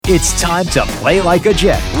It's time to play like a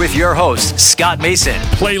Jet with your host, Scott Mason.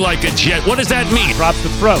 Play like a Jet. What does that mean? Drops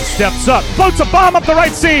the throw, steps up, floats a bomb up the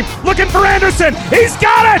right seam, looking for Anderson. He's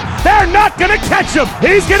got it! They're not going to catch him.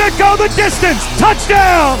 He's going to go the distance.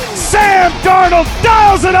 Touchdown! Sam Darnold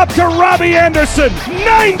dials it up to Robbie Anderson.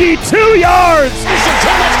 92 yards! Anderson,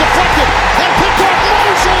 too much deflected, and picked off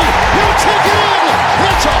Mosley. He'll take it in.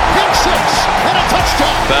 It's a pick six and a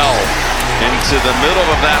touchdown. Bell into the middle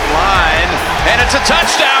of that line, and it's a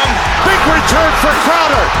touchdown. Big return for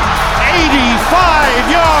Crowder. 85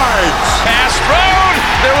 yards. Pass thrown.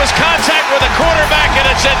 There was contact with the quarterback, and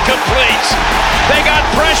it's incomplete. They got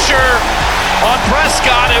pressure on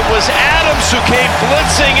Prescott. It was Adams who came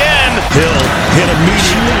blitzing in. Hill hit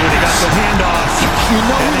immediately when he got the handoff. You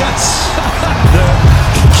know that's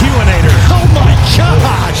The Q-inator. oh my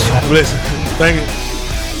gosh. Listen, thank you.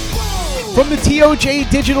 From the TOJ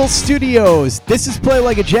Digital Studios, this is Play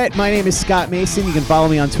Like a Jet. My name is Scott Mason. You can follow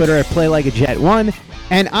me on Twitter at PlayLikeAJet1.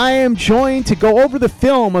 And I am joined to go over the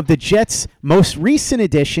film of the Jets' most recent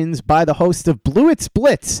editions by the host of Blue It's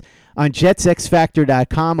Blitz on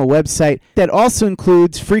JetsXFactor.com, a website that also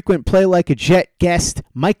includes frequent Play Like a Jet guest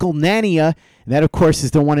Michael Nania. And that, of course,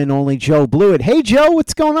 is the one and only Joe Blewett. Hey, Joe,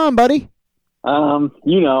 what's going on, buddy? I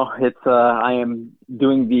am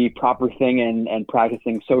doing the proper thing and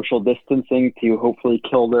practicing social distancing to hopefully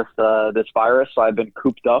kill this virus. So I've been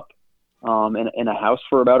cooped up in a house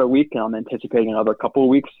for about a week, and I'm anticipating another couple of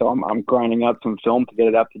weeks. So I'm grinding out some film to get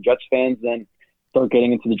it out to Jets fans, and start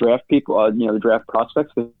getting into the draft people, the draft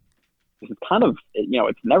prospects. It's kind of,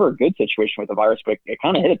 it's never a good situation with the virus, but it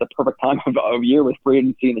kind of hit at the perfect time of year with free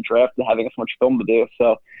agency and the draft and having so much film to do.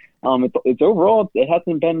 So it's overall, it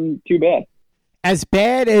hasn't been too bad. As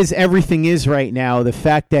bad as everything is right now, the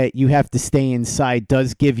fact that you have to stay inside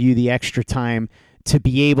does give you the extra time to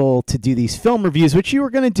be able to do these film reviews, which you were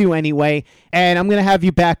going to do anyway. And I'm going to have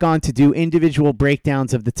you back on to do individual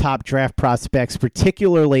breakdowns of the top draft prospects,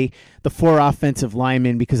 particularly the 4 offensive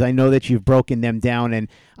linemen, because I know that you've broken them down, and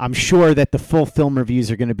I'm sure that the full film reviews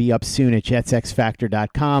are going to be up soon at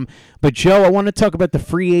JetsXFactor.com. But Joe, I want to talk about the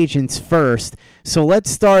free agents first. So let's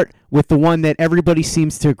start with the one that everybody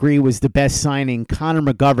seems to agree was the best signing, Connor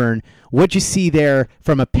McGovern. What'd you see there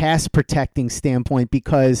from a pass protecting standpoint?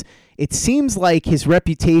 Because it seems like his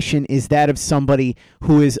reputation is that of somebody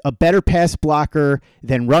who is a better pass blocker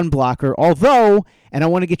than run blocker, although, and I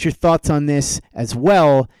want to get your thoughts on this as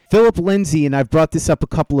well, Philip Lindsay, and I've brought this up a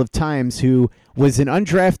couple of times, who was an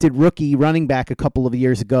undrafted rookie running back a couple of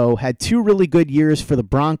years ago, had 2 really good years for the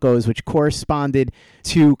Broncos, which corresponded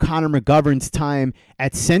to Connor McGovern's time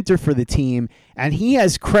at center for the team, and he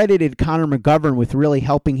has credited Connor McGovern with really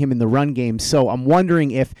helping him in the run game. So I'm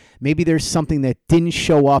wondering if maybe there's something that didn't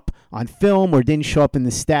show up on film or didn't show up in the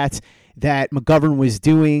stats that McGovern was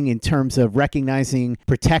doing in terms of recognizing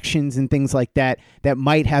protections and things like that, that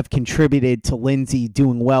might have contributed to Lindsay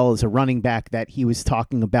doing well as a running back that he was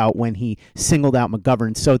talking about when he singled out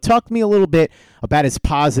McGovern. So talk to me a little bit about his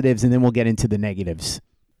positives, and then we'll get into the negatives.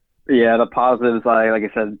 Yeah, the positives, like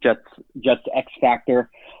I said, Jets X Factor.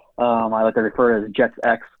 I like to refer to it as Jets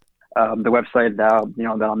X, the website that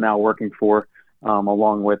I'm now working for,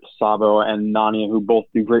 along with Savo and Nania, who both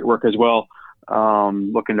do great work as well.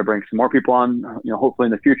 Looking to bring some more people on, hopefully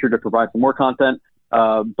in the future to provide some more content.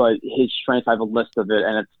 But his strengths, I have a list of it,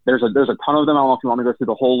 and there's a ton of them. I don't know if you want me to go through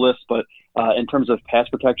the whole list, but in terms of pass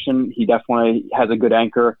protection, he definitely has a good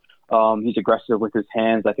anchor. He's aggressive with his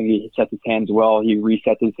hands. I think he sets his hands well. He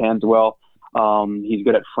resets his hands well. He's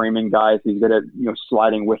good at framing guys. He's good at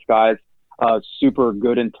sliding with guys. Super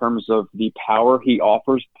good in terms of the power he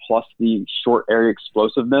offers, plus the short area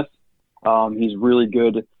explosiveness. He's really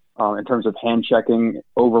good in terms of hand checking,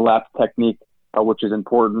 overlap technique, which is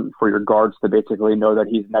important for your guards to basically know that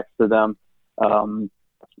he's next to them.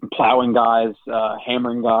 Plowing guys,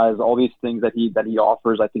 hammering guys, all these things that he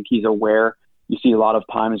offers. I think he's aware. You see a lot of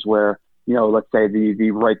times where, let's say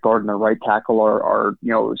the right guard and the right tackle are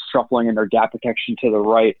shuffling in their gap protection to the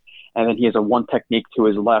right, and then he has a one technique to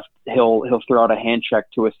his left. He'll throw out a hand check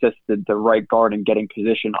to assist the right guard in getting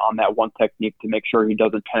position on that one technique to make sure he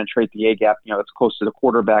doesn't penetrate the A gap, that's close to the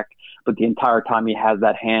quarterback. But the entire time he has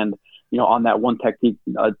that hand, on that one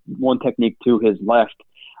technique to his left,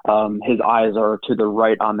 his eyes are to the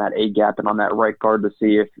right on that A gap and on that right guard to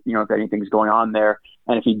see if anything's going on there.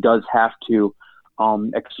 And if he does have to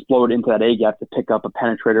explode into that A gap to pick up a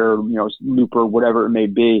penetrator, looper, whatever it may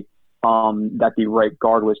be, that the right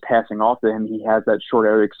guard was passing off to him, he has that short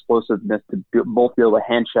area explosiveness to both be able to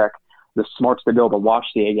hand check, the smarts to be able to watch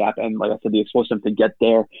the A gap, and like I said, the explosiveness to get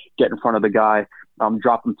there, get in front of the guy,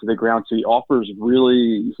 drop him to the ground. So he offers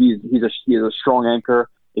really, he's a strong anchor.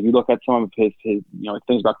 if you look at some of his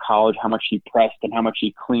things about college, how much he pressed and how much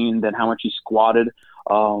he cleaned and how much he squatted,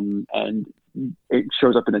 and it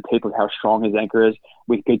shows up in the tape of how strong his anchor is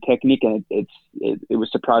with good technique. And it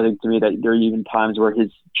was surprising to me that there are even times where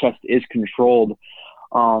his chest is controlled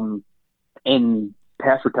in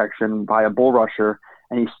pass protection by a bull rusher,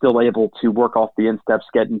 and he's still able to work off the insteps,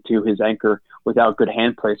 get into his anchor without good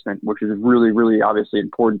hand placement, which is really, really obviously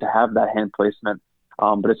important to have that hand placement.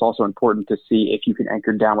 But it's also important to see if you can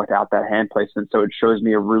anchor down without that hand placement. So it shows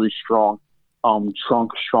me a really strong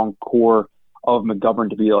strong core of McGovern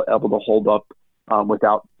to be able to hold up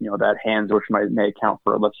without, that hands, which may account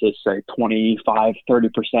for, let's just say 25,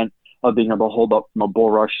 30% of being able to hold up from a bull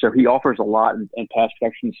rush. So he offers a lot in pass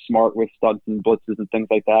protection, smart with studs and blitzes and things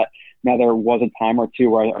like that. Now, there was a time or two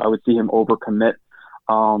where I would see him overcommit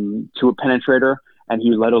to a penetrator, and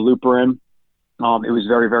he let a looper in. It was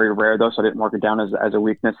very, very rare, though, so I didn't mark it down as a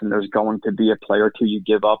weakness, and there's going to be a play or two you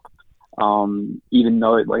give up. Even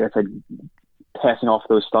though, like I said, passing off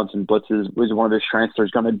those studs and blitzes was one of his strengths, there's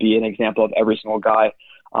going to be an example of every single guy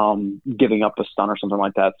giving up a stun or something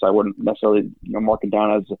like that. So I wouldn't necessarily mark it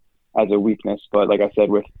down as a weakness. But like I said,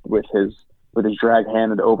 with his drag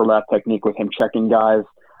hand and the overlap technique, with him checking guys,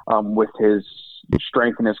 with his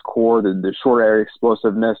strength in his core, the short area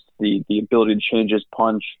explosiveness, the ability to change his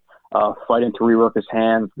punch, fighting to rework his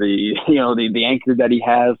hands, the anchor that he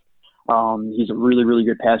has. He's a really, really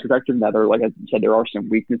good pass protector. Now, like I said, there are some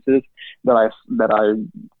weaknesses that I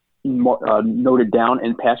noted down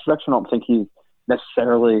in pass protection. I don't think he's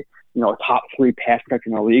necessarily a top 3 pass protector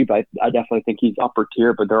in the league, but I definitely think he's upper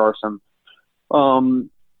tier. But there are some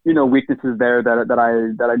weaknesses there that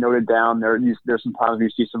I noted down. There's some times you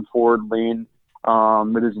see some forward lean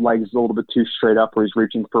with his legs a little bit too straight up, where he's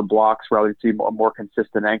reaching for blocks, where I would see a more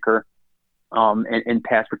consistent anchor in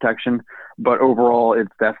pass protection. But overall,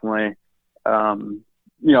 it's definitely a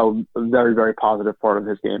very, very positive part of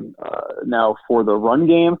his game. Now, for the run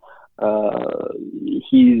game,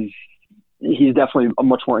 he's definitely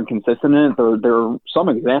much more inconsistent in it. There are some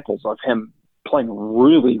examples of him playing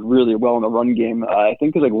really, really well in the run game. I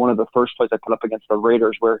think it's like one of the first plays I put up against the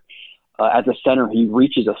Raiders where as a center, he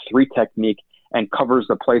reaches a 3 technique and covers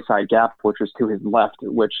the play side gap, which is to his left,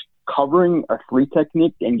 which covering a 3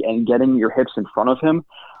 technique and getting your hips in front of him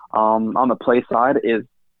on the play side is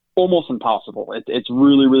almost impossible. It's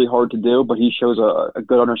really, really hard to do, but he shows a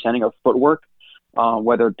good understanding of footwork,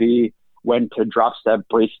 whether it be when to drop step,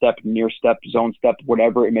 brace step, near step, zone step,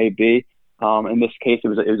 whatever it may be. In this case, it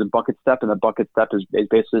was a bucket step, and the bucket step is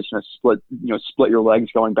basically just going to split your legs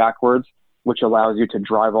going backwards, which allows you to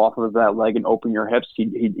drive off of that leg and open your hips.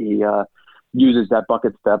 He uses that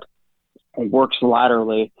bucket step and works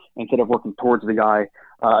laterally instead of working towards the guy,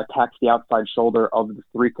 attacks the outside shoulder of the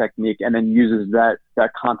 3 technique, and then uses that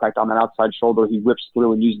contact on that outside shoulder. He whips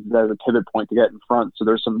through and uses that as a pivot point to get in front. So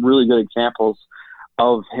there's some really good examples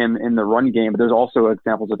of him in the run game, but there's also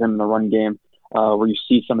examples of him in the run game where you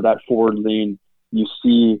see some of that forward lean. You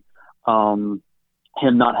see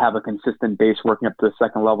him not have a consistent base working up to the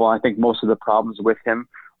second level. I think most of the problems with him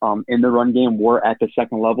in the run game were at the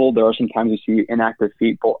second level. There are some times you see inactive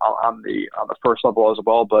feet on the first level as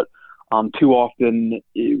well, but too often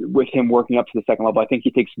with him working up to the second level, I think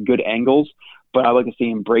he takes good angles, but I like to see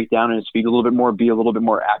him break down his feet a little bit more, be a little bit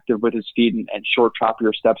more active with his feet and short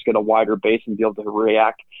choppier steps, get a wider base and be able to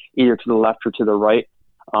react either to the left or to the right.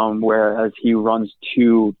 Whereas he runs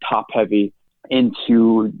too top heavy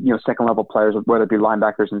into, second level players, whether it be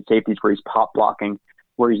linebackers and safeties, where he's pop blocking,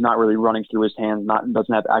 where he's not really running through his hands,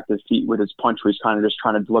 doesn't have active feet with his punch, where he's kind of just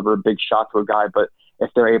trying to deliver a big shot to a guy. But if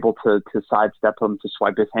they're able to sidestep him, to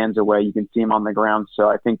swipe his hands away, you can see him on the ground. So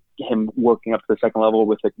I think him working up to the second level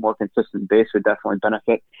with a more consistent base would definitely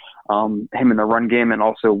benefit him in the run game, and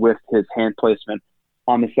also with his hand placement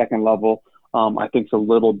on the second level. I think it's a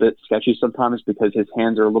little bit sketchy sometimes because his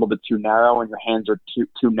hands are a little bit too narrow, and your hands are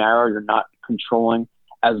too narrow. You're not controlling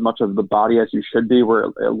as much of the body as you should be, where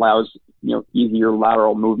it allows easier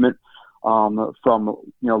lateral movement from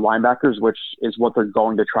linebackers, which is what they're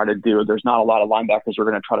going to try to do. There's not a lot of linebackers who are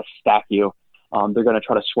going to try to stack you. They're going to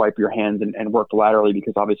try to swipe your hands and work laterally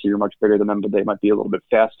because obviously you're much bigger than them, but they might be a little bit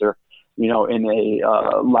faster, in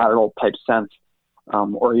a lateral type sense,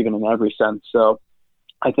 or even in every sense. So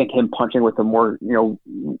I think him punching with a more,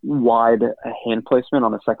 wide hand placement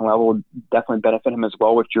on the second level would definitely benefit him as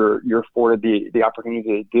well, which you're afforded the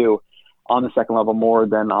opportunity to do on the second level more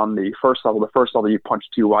than on the first level. The first level, you punch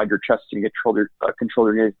too wide, your chest, you get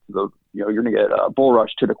control your gaze to you're going to get a bull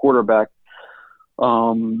rush to the quarterback. But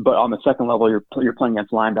on the second level, you're playing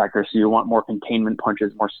against linebackers, so you want more containment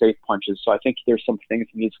punches, more safe punches. So I think there's some things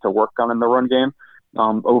he needs to work on in the run game.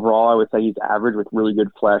 Overall, I would say he's average with really good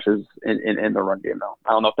flashes in the run game, though.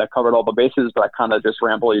 I don't know if that covered all the bases, but I kind of just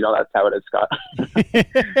ramble. That's how it is, Scott.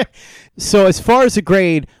 So as far as a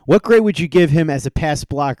grade, what grade would you give him as a pass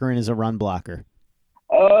blocker and as a run blocker?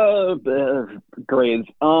 Grades.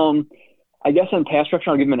 I guess in pass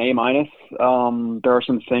protection, I'll give him an A-. There are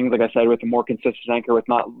some things, like I said, with a more consistent anchor,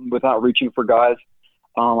 without reaching for guys.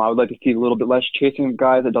 I would like to see a little bit less chasing of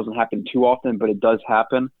guys. It doesn't happen too often, but it does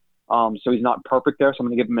happen. So he's not perfect there. So I'm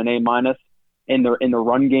going to give him an A-. In the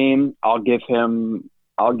run game, I'll give him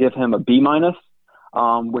a B-,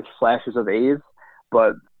 with flashes of A's,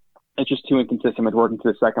 but it's just too inconsistent with working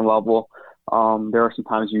to the second level. There are some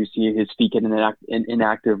times you see his feet get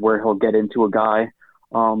inactive where he'll get into a guy.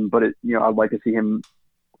 But I'd like to see him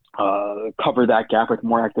cover that gap with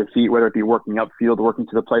more active feet, whether it be working upfield, working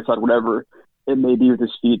to the play side, whatever it may be with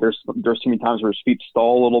his feet. There's too many times where his feet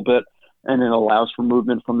stall a little bit, and it allows for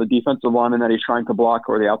movement from the defensive lineman that he's trying to block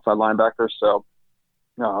or the outside linebacker. So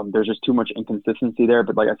there's just too much inconsistency there.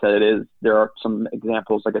 But like I said, there are some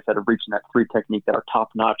examples, like I said, of reaching that free technique that are top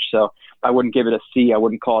notch. So I wouldn't give it a C. I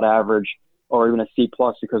wouldn't call it average, or even a C+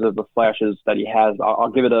 because of the flashes that he has.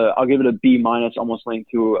 I'll give it a B-, almost leaning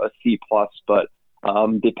to a C+. But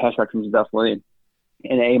the pass protection is definitely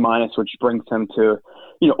an A-, which brings him to,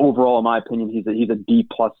 overall, in my opinion, he's a D+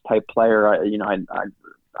 type player.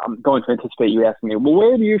 I'm going to anticipate you asking me, well,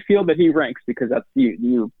 where do you feel that he ranks? Because that's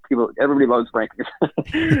people. Everybody loves rankings.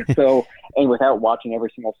 So, and without watching every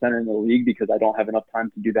single center in the league, because I don't have enough time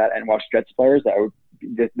to do that and watch Jets players,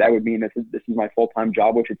 that would mean this is my full-time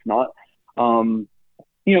job, which it's not.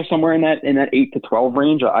 Somewhere in that 8 to 12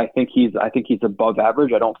 range, I think he's above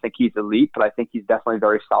average. I don't think he's elite, but I think he's definitely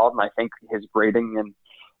very solid. And I think his grading and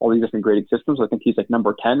all these different grading systems, I think he's like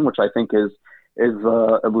number 10, which I think is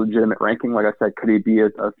a legitimate ranking. Like I said, could he be a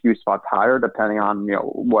few spots higher depending on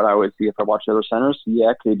what I would see if I watch the other centers?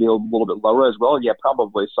 Yeah, could he be a little bit lower as well? Yeah,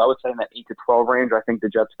 probably. So I would say in that 8 to 12 range, I think the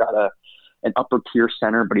Jets got an upper tier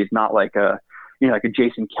center, but he's not like a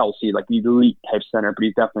Jason Kelce, like the elite type center, but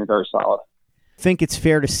he's definitely very solid. I think it's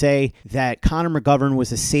fair to say that Connor McGovern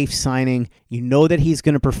was a safe signing. You know that he's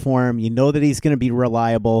going to perform. You know that he's going to be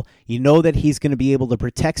reliable. You know that he's going to be able to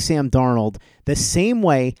protect Sam Darnold the same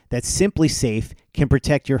way that Simply Safe can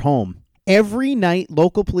protect your home. Every night,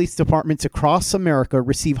 local police departments across America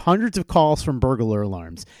receive hundreds of calls from burglar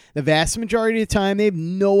alarms. The vast majority of the time, they have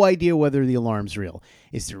no idea whether the alarm's real.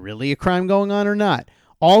 Is there really a crime going on or not?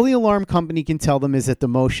 All the alarm company can tell them is that the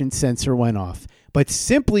motion sensor went off. But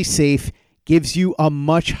Simply Safe gives you a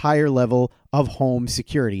much higher level of home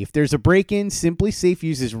security. If there's a break-in, Simply Safe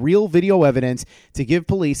uses real video evidence to give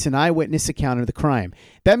police an eyewitness account of the crime.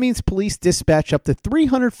 That means police dispatch up to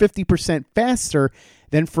 350% faster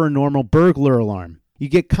than for a normal burglar alarm. You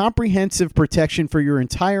get comprehensive protection for your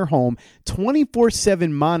entire home,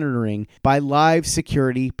 24/7 monitoring by live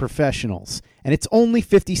security professionals. And it's only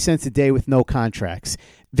 50 cents a day with no contracts.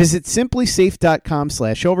 Visit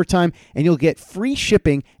simplysafe.com/overtime and you'll get free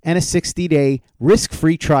shipping and a 60-day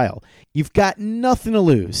risk-free trial. You've got nothing to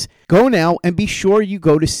lose. Go now and be sure you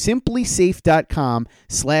go to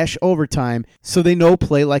simplysafe.com/overtime so they know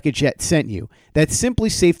Play Like a Jet sent you. That's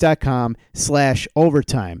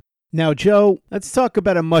simplysafe.com/overtime. Now, Joe, let's talk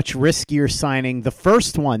about a much riskier signing, the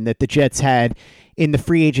first one that the Jets had in the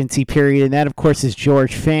free agency period, and that, of course, is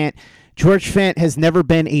George Fant. George Fant has never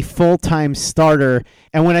been a full-time starter,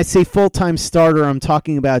 and when I say full-time starter, I'm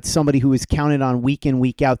talking about somebody who is counted on week in,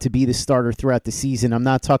 week out to be the starter throughout the season. I'm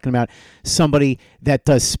not talking about somebody that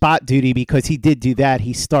does spot duty, because he did do that.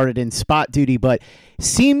 He started in spot duty, but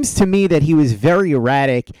seems to me that he was very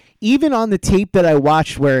erratic. Even on the tape that I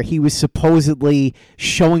watched where he was supposedly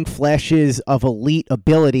showing flashes of elite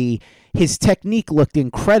ability, his technique looked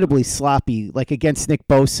incredibly sloppy, like against Nick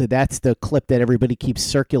Bosa. That's the clip that everybody keeps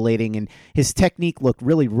circulating, and his technique looked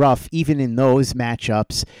really rough even in those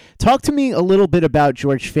matchups. Talk to me a little bit about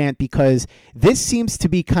George Fant, because this seems to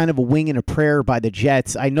be kind of a wing and a prayer by the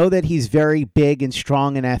Jets. I know that he's very big and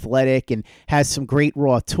strong and athletic and has some great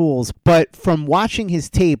raw tools, but from watching his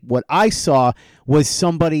tape, what I saw was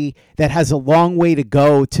somebody that has a long way to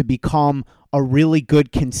go to become a really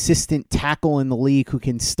good, consistent tackle in the league who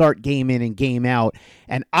can start game in and game out.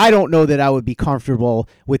 And I don't know that I would be comfortable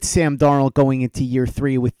with Sam Darnold going into year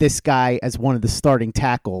 3 with this guy as one of the starting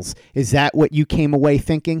tackles. Is that what you came away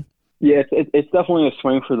thinking? Yeah, it's definitely a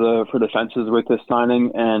swing for the fences with this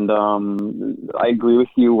signing, and I agree with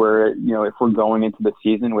you where, if we're going into the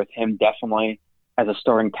season with him definitely as a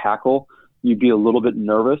starting tackle, you'd be a little bit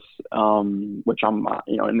nervous, which I'm,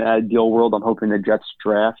 in the ideal world, I'm hoping the Jets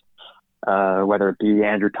draft, whether it be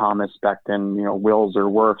Andrew Thomas, Becton, Wills or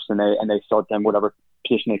Wirfs, and they start them whatever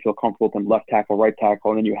position they feel comfortable with him, left tackle, right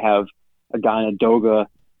tackle, and then you have a guy in Edoga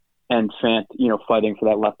and Fant, fighting for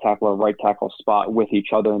that left tackle or right tackle spot with each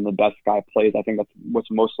other, and the best guy plays. I think that's what's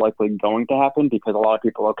most likely going to happen, because a lot of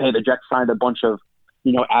people, the Jets signed a bunch of,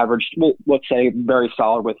 average, well, let's say very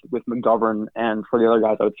solid with McGovern, and for the other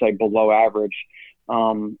guys, I would say below average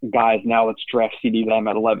guys. Now let's draft CD Lamb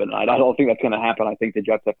at 11. I don't think that's going to happen. I think the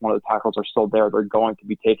Jets, if one of the tackles are still there, they're going to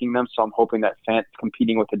be taking them. So I'm hoping that Fant's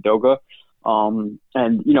competing with Edoga. And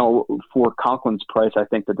for Conklin's price, I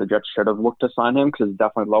think that the Jets should have looked to sign him, because it's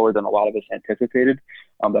definitely lower than a lot of us anticipated.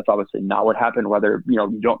 That's obviously not what happened. Whether,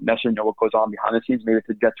 you don't necessarily know what goes on behind the scenes. Maybe if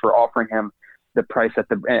the Jets were offering him the price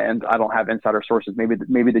and I don't have insider sources. Maybe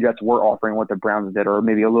the Jets were offering what the Browns did, or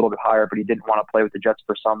maybe a little bit higher, but he didn't want to play with the Jets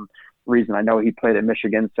for some reason. I know he played at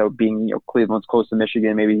Michigan, so being, Cleveland's close to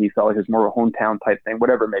Michigan, maybe he felt like it was more of a hometown type thing,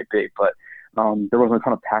 whatever it may be. But there wasn't a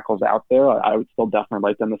ton of tackles out there. I would still definitely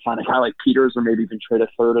like them to sign a guy like Peters, or maybe even trade a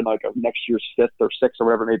third in like a next year's fifth or sixth or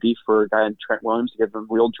whatever it may be for a guy in Trent Williams to give them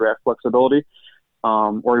real draft flexibility,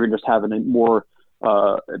 or even just having a more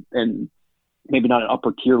and maybe not an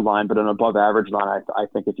upper tier line, but an above average line. I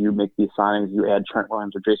think if you make these signings, you add Trent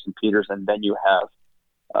Williams or Jason Peters, and then you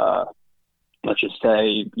have, let's just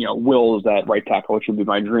say, Wills at right tackle, which would be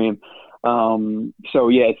my dream. So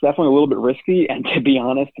yeah, it's definitely a little bit risky. And to be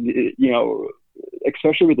honest,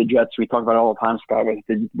 especially with the Jets, we talk about it all the time, Scott,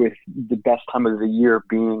 with the best time of the year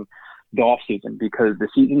being the off season, because the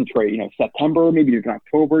season's right, September, maybe even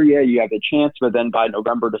October. Yeah, you have a chance, but then by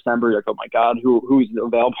November, December, you're like, oh my God, who's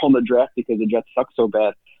available in the draft, because the Jets suck so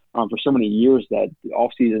bad for so many years that the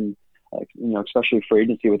off season, especially for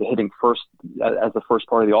agency, with the hitting first as the first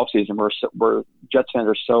part of the off season, where Jets fans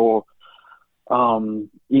are so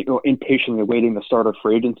impatiently waiting the start of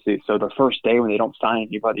free agency. So the first day when they don't sign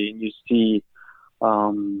anybody, and you see,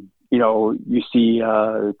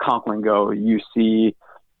 Conklin go, you see,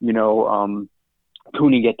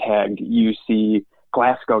 Cooney get tagged, you see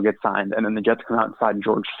Glasgow get signed, and then the Jets come out and sign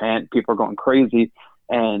George Fant. People are going crazy,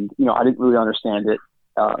 and I didn't really understand it.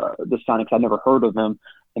 The signing, because I'd never heard of him.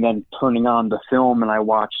 And then turning on the film, and I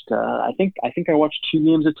watched, I think I watched 2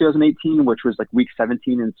 games of 2018, which was like week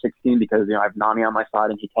 17 and 16, because, I have Nani on my side,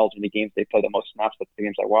 and he tells me the games they play the most snaps. That's the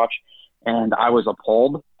games I watch. And I was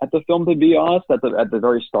appalled at the film, to be honest, at the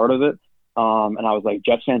very start of it. And I was like,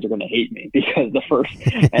 Jets fans are going to hate me, because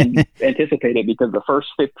anticipated, because the first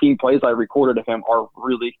 15 plays I recorded of him are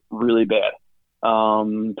really, really bad.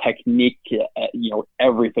 Technique,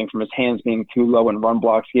 everything from his hands being too low in run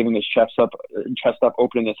blocks, giving his chest up,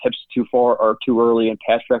 opening his hips too far or too early in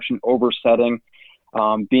pass direction, oversetting,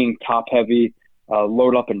 being top heavy,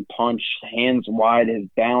 load up and punch, hands wide, his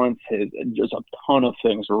balance, just a ton of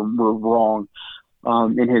things were wrong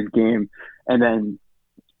in his game. And then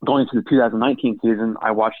going into the 2019 season, I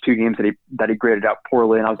watched 2 games that he graded out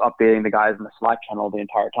poorly, and I was updating the guys in the Slack channel the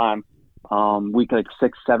entire time. Week like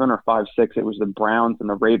 6, 7 or 5, 6, it was the Browns and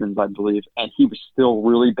the Ravens, I believe, and he was still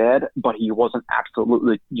really bad, but he wasn't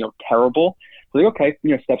absolutely, terrible. So like, okay,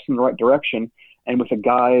 steps in the right direction. And with a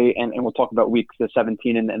guy, and we'll talk about week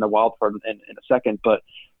 17 and the wild card in a second, but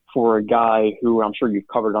for a guy who I'm sure you've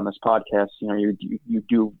covered on this podcast, you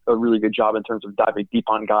do a really good job in terms of diving deep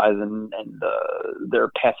on guys and their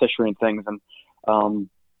past history and things. And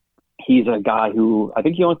he's a guy who I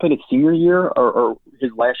think he only played his senior year or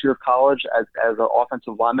his last year of college as an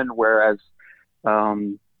offensive lineman, whereas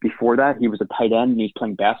before that he was a tight end and he's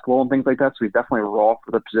playing basketball and things like that. So he's definitely raw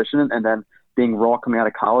for the position. And then being raw coming out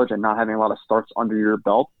of college and not having a lot of starts under your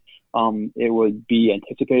belt, it would be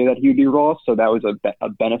anticipated that he would be raw. So that was a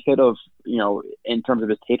benefit of, in terms of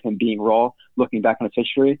his tape and being raw, looking back on his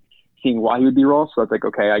history, seeing why he would be raw. So it's like,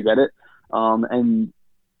 okay, I get it. And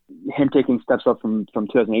him taking steps up from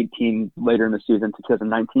 2018 later in the season to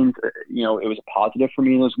 2019, it was a positive for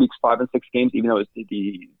me in those weeks 5 and 6 games, even though it was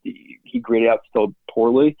he graded out still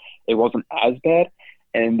poorly. It wasn't as bad.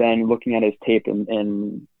 And then looking at his tape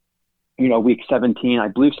in week 17, I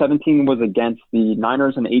believe 17 was against the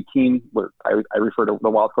Niners, and 18, where I refer to the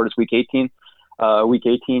wild card as week 18. Week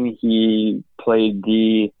 18, he played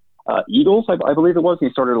the Eagles, I believe it was, and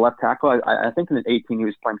he started at left tackle. I think in 18 he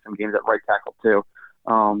was playing some games at right tackle too.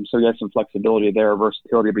 So he had some flexibility there,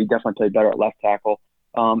 versatility, but he definitely played better at left tackle.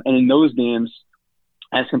 And in those games,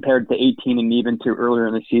 as compared to 18 and even to earlier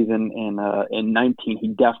in the season in 19, he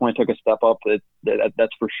definitely took a step up.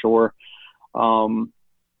 That's for sure.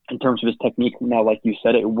 In terms of his technique, now, like you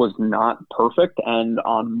said, it was not perfect. And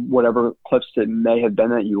on whatever clips it may have been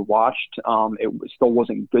that you watched, it still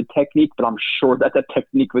wasn't good technique, but I'm sure that the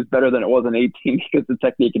technique was better than it was in 18 because the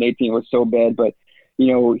technique in 18 was so bad. But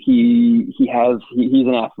he's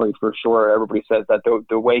an athlete for sure. Everybody says that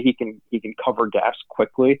the way he can cover gaps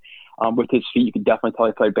quickly with his feet, you can definitely tell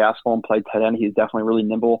he played basketball and played tight end. He's definitely really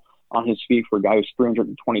nimble on his feet for a guy who's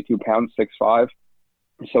 322 pounds, 6'5".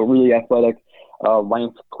 So really athletic,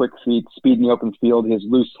 length, quick feet, speed in the open field, his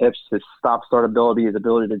loose hips, his stop-start ability, his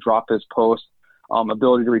ability to drop his post,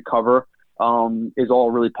 ability to recover is all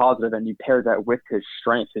really positive. And you pair that with his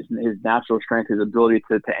strength, his natural strength, his ability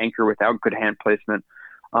to anchor without good hand placement,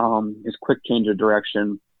 his quick change of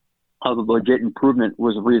direction. The legit improvement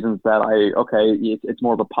was reasons that it's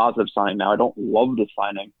more of a positive sign now. I don't love the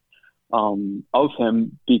signing of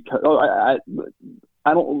him because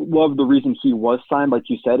I don't love the reason he was signed, like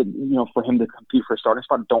you said, for him to compete for a starting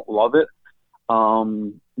spot. Don't love it.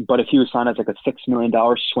 But if he was signed as like a $6 million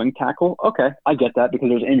swing tackle, okay, I get that because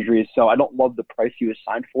there's injuries. So I don't love the price he was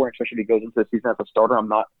signed for, especially if he goes into the season as a starter. I'm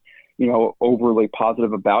not, overly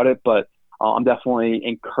positive about it, but I'm definitely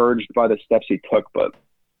encouraged by the steps he took. But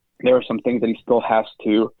there are some things that he still has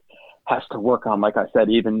to work on. Like I said,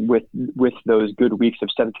 even with those good weeks of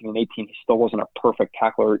 17 and 18, he still wasn't a perfect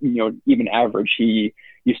tackler, even average. You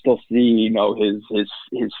still see,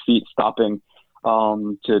 his feet stopping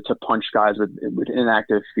to punch guys with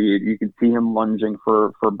inactive feet. You can see him lunging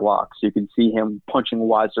for blocks. You can see him punching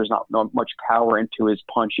wide. So there's not much power into his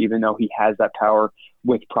punch, even though he has that power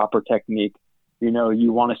with proper technique.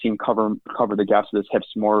 You want to see him cover the gaps with his hips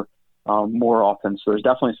more often. So there's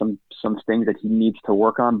definitely some things that he needs to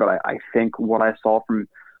work on. But I think what I saw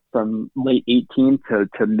from late 18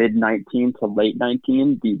 to mid 19 to late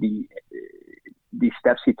 19, the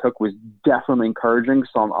steps he took was definitely encouraging.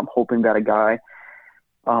 So I'm hoping that a guy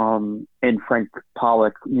and Frank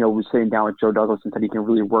Pollock, was sitting down with Joe Douglas and said he can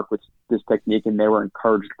really work with this technique, and they were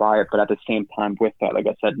encouraged by it. But at the same time, with that, like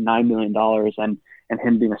I said, $9 million and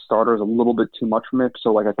him being a starter is a little bit too much for him.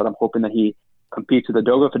 So like I said, I'm hoping that he competes with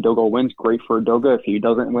Udoga. If Udoga wins, great for Udoga. If he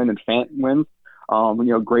doesn't win and Fant wins,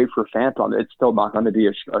 great for Fant. It's still not going to be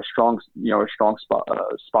a strong spot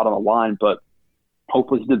on the line, but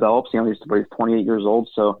hopefully he develops. He's 28 years old,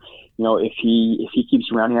 so if he keeps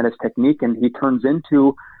rounding out his technique and he turns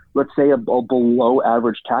into, let's say, a below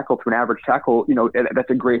average tackle to an average tackle, that's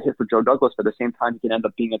a great hit for Joe Douglas. But at the same time, he can end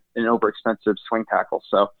up being an overexpensive swing tackle.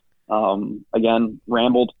 So again,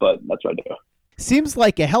 rambled, but that's what I do. Seems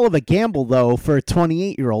like a hell of a gamble, though, for a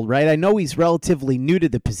 28-year-old, right? I know he's relatively new to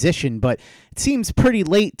the position, but it seems pretty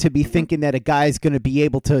late to be thinking that a guy's going to be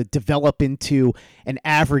able to develop into an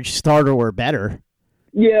average starter or better.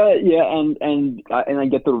 Yeah, and I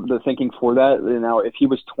get the thinking for that. Now, if he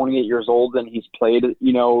was 28 years old and he's played,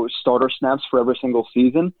 starter snaps for every single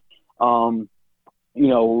season, would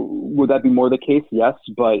that be more the case? Yes,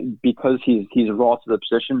 but because he's raw to the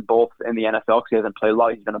position, both in the NFL, because he hasn't played a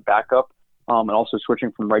lot, he's been a backup. And also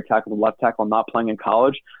switching from right tackle to left tackle, not playing in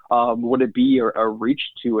college. Would it be a reach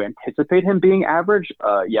to anticipate him being average?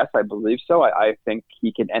 Yes, I believe so. I think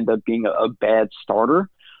he could end up being a bad starter,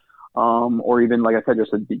 or even, like I said,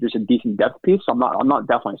 just a decent depth piece. So I'm not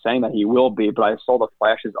definitely saying that he will be, but I saw the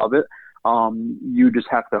flashes of it. You just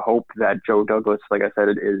have to hope that Joe Douglas, like I said,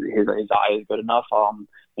 his eye is good enough, and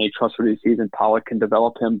he trusts what he sees, and Pollock can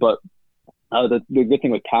develop him. But the good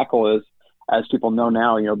thing with tackle is, as people know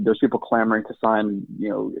now, there's people clamoring to sign,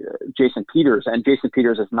 Jason Peters, and Jason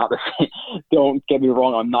Peters is not the same. Don't get me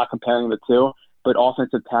wrong, I'm not comparing the two, but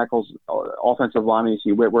offensive tackles, offensive linemen, you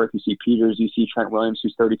see Whitworth, you see Peters, you see Trent Williams,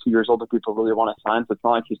 who's 32 years old, that people really want to sign. So it's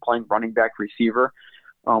not like he's playing running back, receiver,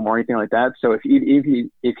 or anything like that. So if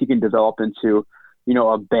he can develop into,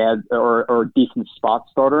 a bad or a decent spot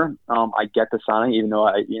starter, I get the signing, even though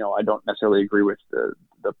I don't necessarily agree with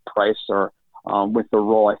the price or with the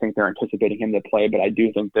role I think they're anticipating him to play. But I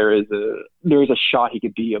do think there is a shot he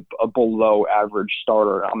could be a below average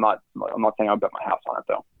starter. I'm not saying I'll bet my house on it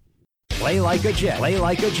though. Play like a Jet. Play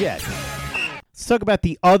like a Jet. Let's talk about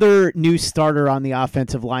the other new starter on the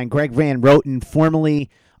offensive line, Greg Van Roten,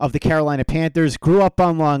 formerly of the Carolina Panthers, grew up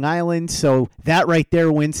on Long Island, so that right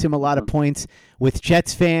there wins him a lot of points with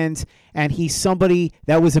Jets fans, and he's somebody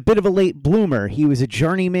that was a bit of a late bloomer. He was a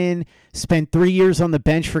journeyman, spent 3 years on the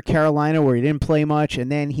bench for Carolina where he didn't play much,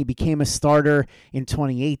 and then he became a starter in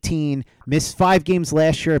 2018, missed 5 games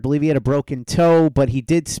last year. I believe he had a broken toe, but he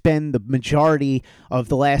did spend the majority of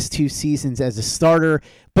the last 2 seasons as a starter.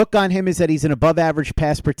 Book on him is that he's an above-average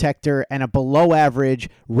pass protector and a below-average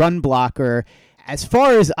run blocker. as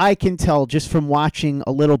far as I can tell, just from watching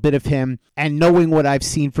a little bit of him and knowing what I've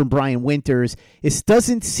seen from Brian Winters, this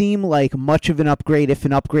doesn't seem like much of an upgrade, if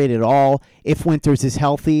an upgrade at all, if Winters is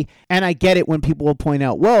healthy. And I get it when people will point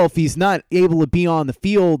out, well, if he's not able to be on the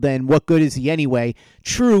field, then what good is he anyway?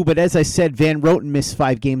 True, but as I said, Van Roten missed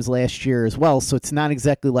 5 games last year as well, so it's not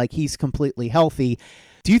exactly like he's completely healthy.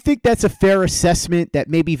 Do you think that's a fair assessment, that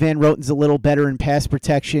maybe Van Roten's a little better in pass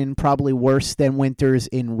protection, probably worse than Winters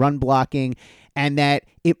in run blocking, and that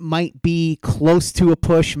it might be close to a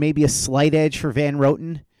push, maybe a slight edge for Van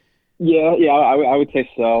Roten? Yeah, I would say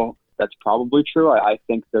so. That's probably true. I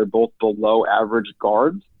think they're both below average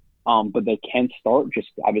guards, but they can start. Just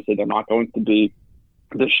obviously they're not going to be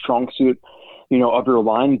the strong suit, of your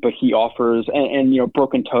line, but he offers, and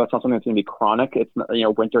broken toe, it's not something that's going to be chronic. It's not,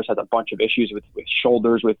 Winters has a bunch of issues with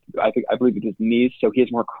shoulders, I believe with his knees, so he has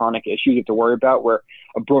more chronic issues you have to worry about, where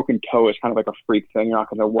a broken toe is kind of like a freak thing. You're not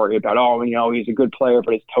going to worry about, he's a good player,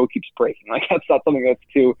 but his toe keeps breaking. Like, that's not something it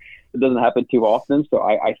doesn't happen too often. So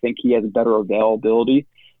I think he has better availability,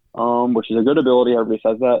 which is a good ability. Everybody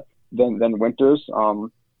says that, than Winters.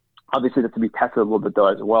 Obviously, that's to be tested a little bit, though,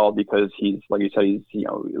 as well, because he's, like you said, he's,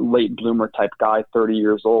 late bloomer type guy, 30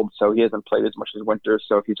 years old, so he hasn't played as much as Winters.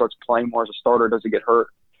 So if he starts playing more as a starter, does he get hurt?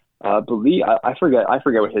 But Lee, I forget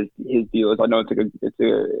what his deal is. I know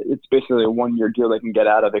it's basically a 1-year deal they can get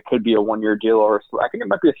out of. It could be a 1-year deal, or I think it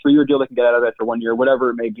might be a 3-year deal they can get out of it for 1 year,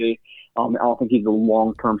 whatever it may be. I don't think he's a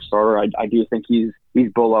long-term starter. I do think he's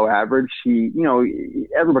below average.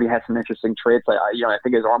 Everybody has some interesting traits. I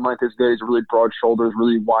think his arm length is good. He's really broad shoulders,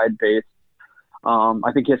 really wide base.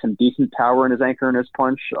 I think he has some decent power in his anchor and his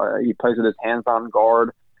punch. He plays with his hands on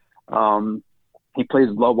guard. He plays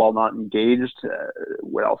low while not engaged.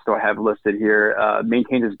 What else do I have listed here?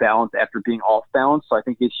 Maintains his balance after being off balance. So I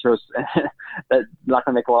think he shows that's not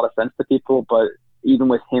going to make a lot of sense to people, but even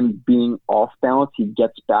with him being off balance, he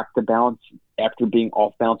gets back to balance after being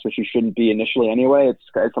off balance, which he shouldn't be initially anyway.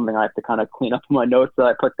 It's something I have to kind of clean up in my notes that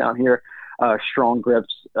I put down here. Strong grip.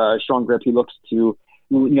 He looks to,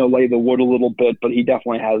 lay the wood a little bit, but he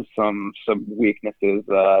definitely has some weaknesses.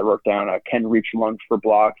 I wrote down can reach lunge for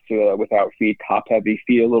blocks without feet, top heavy,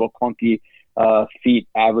 feet a little clunky, feet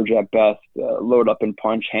average at best, load up and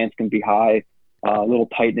punch, hands can be high, a little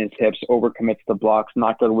tight in his hips, overcommits to blocks,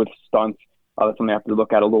 not good with stunts. That's something I have to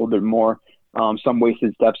look at a little bit more. Some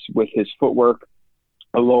wasted steps with his footwork,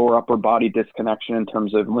 a lower upper body disconnection in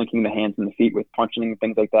terms of linking the hands and the feet with punching and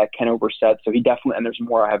things like that, can overset. So he definitely, and there's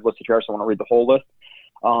more I have listed here, so I want to read the whole list.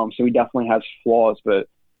 So he definitely has flaws, but,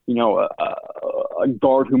 a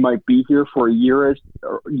guard who might be here for a year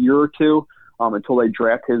or two until they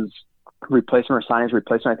draft his replacement or sign his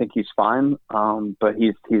replacement, I think he's fine. But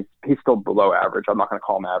he's still below average. I'm not going to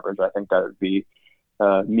call him average. I think that would be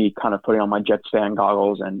me kind of putting on my Jets fan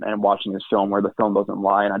goggles and watching this film where the film doesn't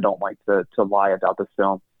lie, and I don't like to lie about the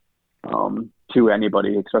film to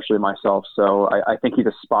anybody, especially myself. So I think he's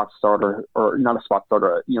a spot starter, or not a spot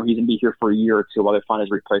starter. He's going to be here for a year or two while they find his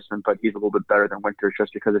replacement, but he's a little bit better than Winters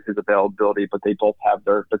just because of his availability, but they both have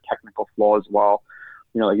their technical flaws as well.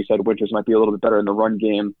 Like you said, Winters might be a little bit better in the run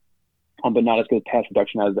game, but not as good pass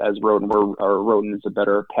protection as Roten, where Roten is a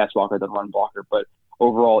better pass blocker than run blocker. But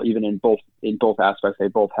overall, even in both aspects, they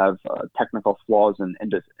both have technical flaws and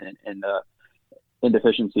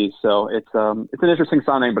deficiencies. So it's an interesting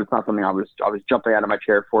signing, but it's not something I was jumping out of my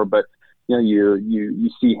chair for. But you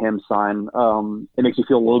see him sign. It makes you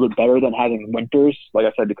feel a little bit better than having Winters, like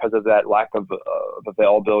I said, because of that lack of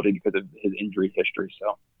availability because of his injury history.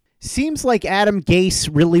 So. Seems like Adam Gase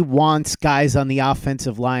really wants guys on the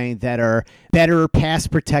offensive line that are better pass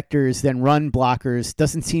protectors than run blockers.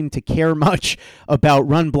 Doesn't seem to care much about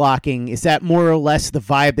run blocking. Is that more or less the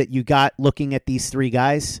vibe that you got looking at these three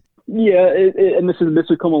guys? Yeah, and this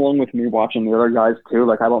would come along with me watching the other guys too.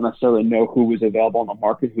 Like, I don't necessarily know who was available on the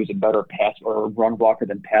market who's a better pass or run blocker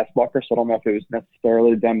than pass blocker. So I don't know if it was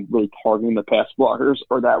necessarily them really targeting the pass blockers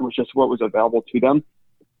or that was just what was available to them.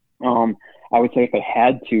 I would say if I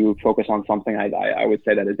had to focus on something, I would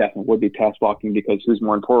say that it definitely would be pass blocking, because who's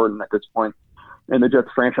more important at this point in the Jets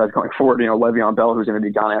franchise going forward? Le'Veon Bell, who's going to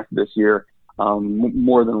be gone after this year,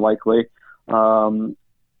 more than likely,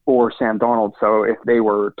 or Sam Darnold. So if they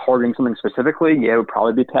were targeting something specifically, yeah, it would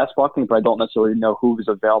probably be pass blocking, but I don't necessarily know who was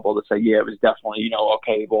available to say, yeah, it was definitely,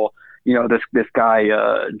 okay, well, this guy,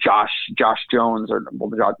 Josh Jones,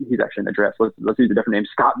 he's actually in the draft. Let's use a different name.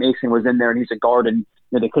 Scott Mason was in there, and he's a guard, and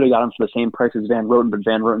they could have got him for the same price as Van Roten, but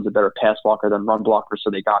Van Roten's a better pass blocker than run blocker, so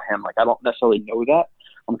they got him. Like, I don't necessarily know that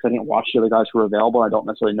because I didn't watch the other guys who were available. I don't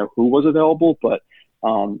necessarily know who was available, but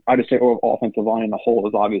I just say offensive line in the whole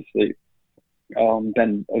has obviously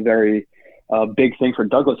been a very a big thing for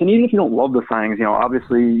Douglas. And even if you don't love the signings,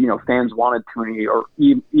 obviously, fans wanted Tooney, or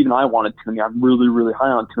even I wanted Tooney. I'm really, really high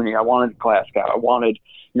on Tooney. I wanted Glasgow. I wanted,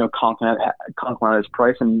 Conklin at his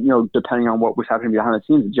price. And, depending on what was happening behind the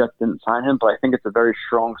scenes, the Jets didn't sign him. But I think it's a very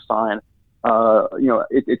strong sign.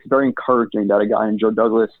 It's very encouraging that a guy in Joe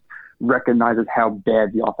Douglas recognizes how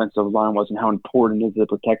bad the offensive line was and how important it is to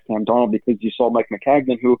protect Sam Darnold, because you saw Mike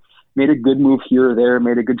McCagnon, who made a good move here or there,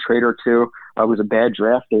 made a good trade or two, was a bad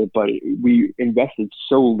drafter, but we invested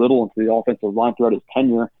so little into the offensive line throughout his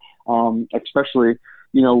tenure, especially,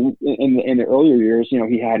 in the earlier years.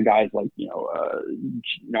 He had guys like,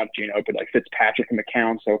 not Geno, but like Fitzpatrick and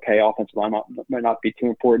McCown. So, okay, offensive line might not be too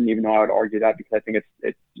important, even though I would argue that, because I think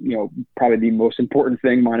it's probably the most important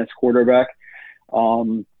thing minus quarterback.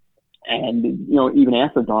 And, even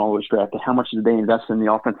after Donald was drafted, how much did they invest in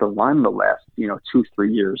the offensive line in the last, 2-3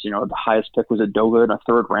 years? The highest pick was Adoga in a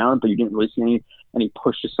third round, but you didn't really see any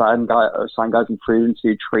push aside and sign guys in free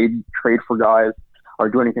agency, trade for guys, or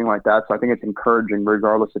do anything like that. So I think it's encouraging,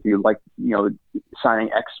 regardless if you like, signing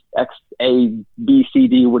X, A, B, C,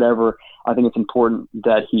 D, whatever. I think it's important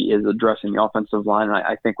that he is addressing the offensive line. And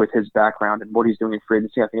I think with his background and what he's doing in free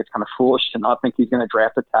agency, I think it's kind of foolish to not think he's going to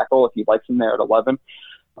draft a tackle if he likes him there at 11.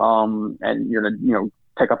 And you're going to,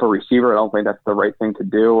 pick up a receiver. I don't think that's the right thing to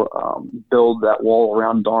do. Build that wall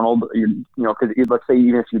around Darnold, because let's say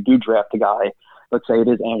even if you do draft a guy, let's say it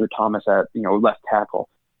is Andrew Thomas at, left tackle.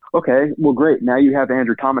 Okay, well, great. Now you have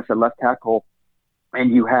Andrew Thomas at left tackle,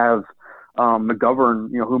 and you have McGovern,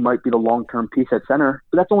 who might be the long-term piece at center,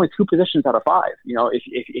 but that's only 2 positions out of 5.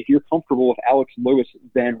 If you're comfortable with Alex Lewis,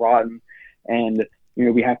 Van Rotten, and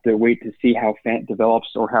we have to wait to see how Fant develops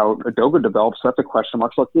or how Adoga develops. So that's a question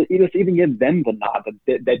mark. So let's even give them the nod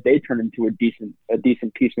that they turn into a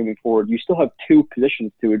decent piece moving forward. You still have 2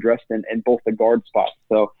 positions to address in both the guard spots.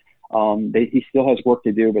 So he still has work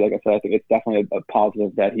to do. But like I said, I think it's definitely a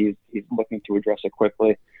positive that he's looking to address it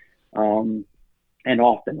quickly. And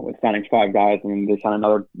often with signing 5 guys, and they sign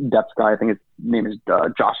another depth guy. I think his name is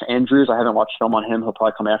Josh Andrews. I haven't watched film on him. He'll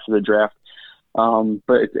probably come after the draft.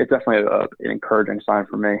 But it's definitely an encouraging sign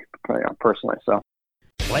for me, personally. So,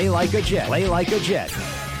 play like a Jet. Play like a Jet.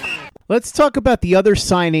 Let's talk about the other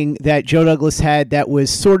signing that Joe Douglas had that was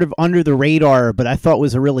sort of under the radar, but I thought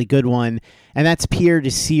was a really good one, and that's Pierre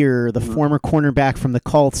Desir, the former cornerback from the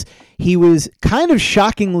Colts. He was kind of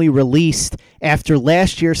shockingly released after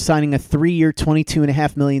last year signing a 3-year,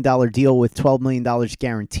 $22.5 million deal with $12 million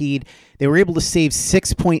guaranteed. They were able to save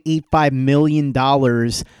 $6.85 million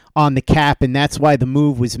on the cap, and that's why the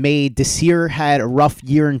move was made. Desir had a rough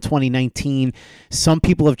year in 2019. Some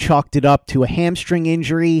people have chalked it up to a hamstring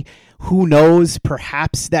injury. Who knows?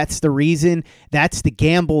 Perhaps that's the reason. That's the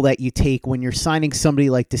gamble that you take when you're signing somebody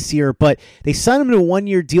like Desir. But they signed him to a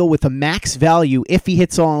 1-year deal with a max value, if he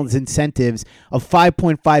hits all his incentives, of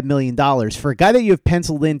 $5.5 million. For a guy that you have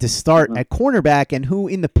penciled in to start at cornerback and who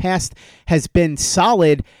in the past has been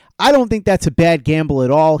solid, I don't think that's a bad gamble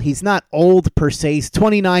at all. He's not old per se. He's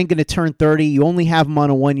 29, going to turn 30. You only have him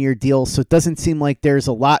on a 1-year deal, so it doesn't seem like there's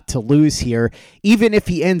a lot to lose here. Even if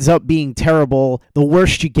he ends up being terrible, the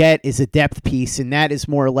worst you get is a depth piece, and that is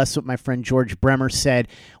more or less what my friend George Bremer said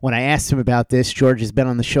when I asked him about this. George has been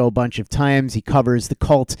on the show a bunch of times. He covers the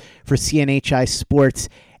Colts for CNHI Sports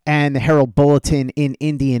and the Herald Bulletin in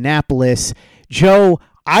Indianapolis. Joe,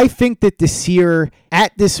 I think that Desir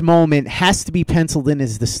at this moment has to be penciled in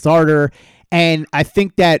as the starter, and I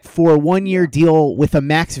think that for a 1-year deal with a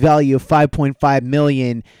max value of $5.5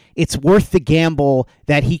 million, it's worth the gamble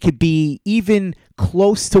that he could be even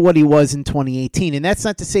close to what he was in 2018. And that's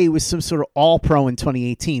not to say he was some sort of all-pro in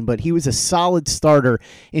 2018, but he was a solid starter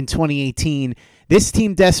in 2018. This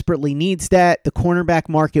team desperately needs that. The cornerback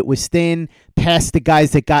market was thin, past the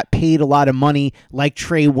guys that got paid a lot of money, like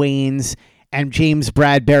Trey Waynes and James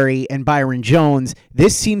Bradbury and Byron Jones.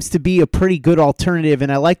 This seems to be a pretty good alternative,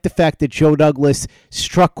 and I like the fact that Joe Douglas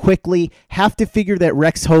struck quickly. Have to figure that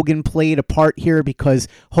Rex Hogan played a part here because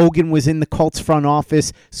Hogan was in the Colts front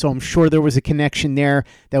office, so I'm sure there was a connection there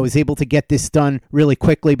that was able to get this done really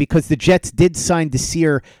quickly because the Jets did sign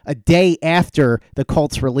Desir a day after the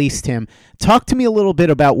Colts released him. Talk to me a little bit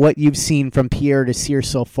about what you've seen from Pierre Desir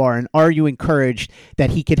so far, and are you encouraged that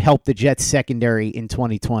he could help the Jets secondary in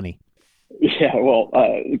 2020? Yeah, well,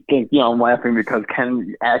 I'm laughing because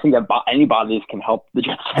I think that anybody can help the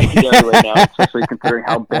Jets secondary right now, especially considering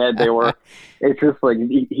how bad they were. It's just like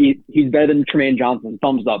he's better than Tremaine Johnson.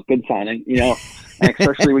 Thumbs up, good signing, And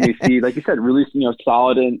especially when you see, like you said, really,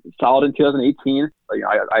 solid in 2018.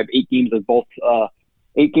 I have 8 games of both.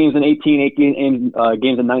 8 games in 18, 8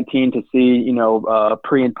 games in 19 to see,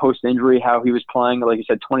 pre and post injury how he was playing. Like you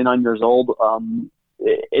said, 29 years old.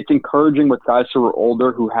 it's encouraging with guys who are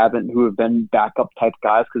older who have been backup type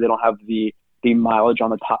guys because they don't have the mileage on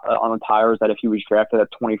the tires that if he was drafted at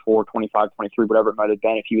 24, 25, 23, whatever it might have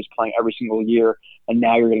been, if he was playing every single year, and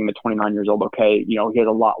now you're getting him at 29 years old, okay, he has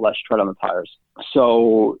a lot less tread on the tires.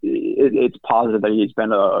 So it's positive that he's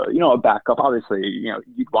been a backup. Obviously,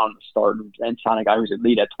 you'd want him to start and sign a guy who's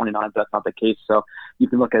elite at 29, but that's not the case. So you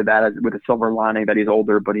can look at that as with a silver lining that he's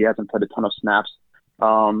older, but he hasn't played a ton of snaps.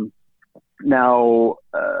 Now,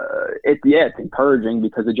 it's encouraging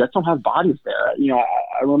because the Jets don't have bodies there.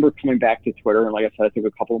 I remember coming back to Twitter, and like I said, I took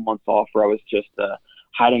a couple of months off where I was just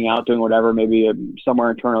hiding out, doing whatever, maybe somewhere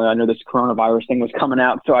internally. I knew this coronavirus thing was coming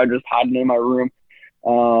out, so I just hiding in my room,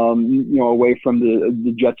 away from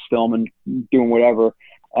the Jets film and doing whatever.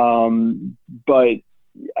 But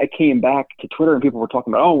I came back to Twitter and people were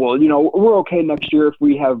talking about, we're okay next year if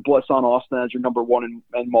we have Blesson Austin as your number one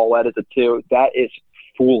and Mollett as a 2. That is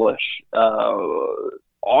foolish.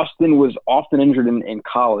 Austin was often injured in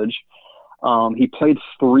college. He played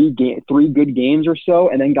three good games or so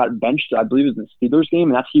and then got benched, I believe it was in the Steelers game,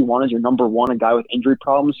 and that's who you want as your number one, a guy with injury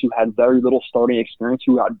problems who had very little starting experience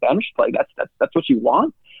who got benched. Like that's what you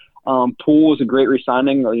want. Poole was a great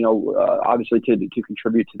re-signing, obviously to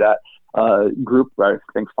contribute to that group, right?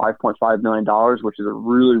 I think $5.5 million, which is a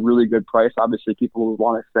really, really good price. Obviously, people will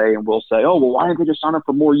want to say and will say, oh, well, why didn't they just sign him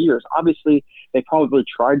for more years? Obviously, they probably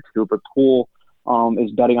tried to, but Poole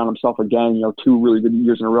is betting on himself again, 2 really good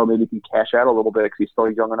years in a row. Maybe he can cash out a little bit because he's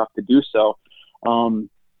still young enough to do so.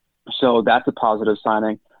 So that's a positive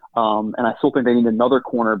signing. And I still think they need another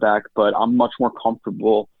cornerback, but I'm much more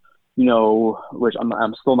comfortable, which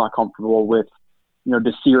I'm still not comfortable with,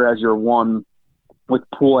 Desir as your 1, with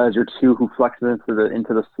Poole as your 2, who flexes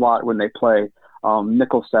into the slot when they play.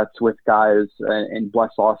 Nickel sets with guys and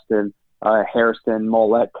Bless Austin, Harrison,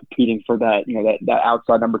 Mollett competing for that, that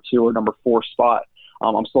outside number 2 or number 4 spot.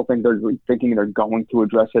 I'm still thinking they're going to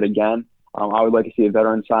address it again. I would like to see a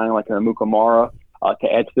veteran signing like an Amukamara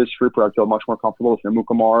to add to this group where I feel much more comfortable with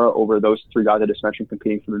Amukamara over those 3 guys I just mentioned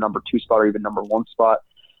competing for the number 2 spot or even number 1 spot.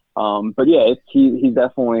 But yeah, he's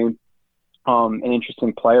definitely an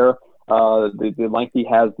interesting player. The length he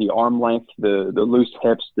has, the arm length, the loose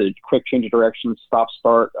hips, the quick change of direction, stop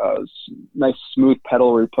start, nice smooth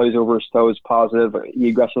pedal where he plays over his toes, positive. He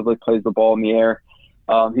aggressively plays the ball in the air.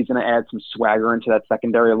 He's going to add some swagger into that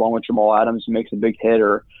secondary along with Jamal Adams, who makes a big hit,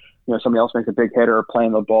 or somebody else makes a big hit or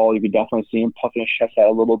playing the ball. You could definitely see him puffing his chest out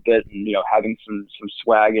a little bit and having some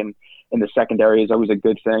swag in the secondary is always a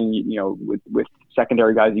good thing. With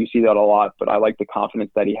secondary guys, you see that a lot, but I like the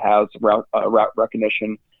confidence that he has, route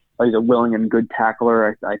recognition. He's a willing and good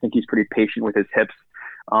tackler. I think he's pretty patient with his hips.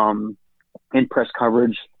 In press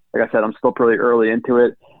coverage, like I said, I'm still pretty early into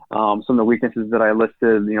it. Some of the weaknesses that I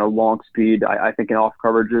listed, long speed. I think in off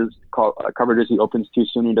coverages, he opens too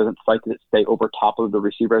soon. He doesn't fight to stay over top of the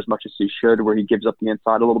receiver as much as he should, where he gives up the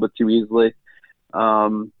inside a little bit too easily.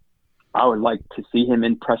 I would like to see him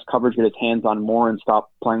in press coverage, get his hands on more and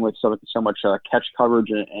stop playing with so much catch coverage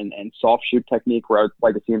and soft shoot technique, where I'd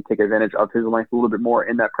like to see him take advantage of his length a little bit more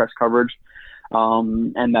in that press coverage.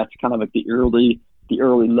 And that's kind of like the early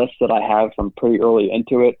list that I have. So I'm pretty early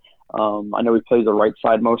into it. I know he plays the right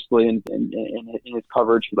side mostly in his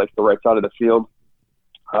coverage. He likes the right side of the field.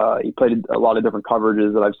 He played a lot of different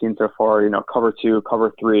coverages that I've seen so far, cover 2,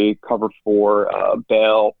 cover 3, cover 4,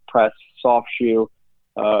 bail, press, soft shoe,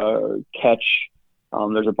 catch.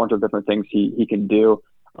 There's a bunch of different things he can do.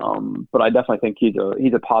 But I definitely think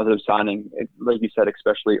he's a positive signing. Like you said,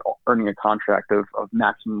 especially earning a contract of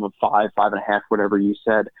maximum of 5.5, whatever you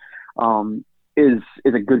said, is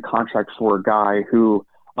a good contract for a guy who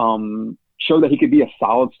showed that he could be a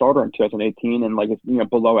solid starter in 2018 and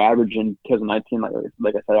below average in 2019.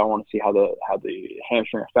 Like I said, I don't want to see how the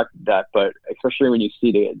hamstring affected that, but especially when you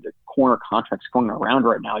see the corner contracts going around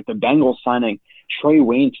right now, like the Bengals signing Trey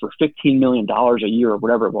Waynes for $15 million a year or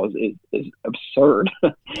whatever it was is absurd.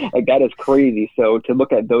 Like that is crazy. So to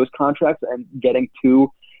look at those contracts and getting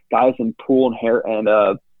 2 guys in Poole and Hare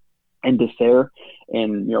and Desir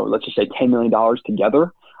and let's just say $10 million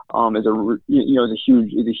together is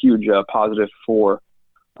a huge positive for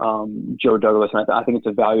Joe Douglas. And I think it's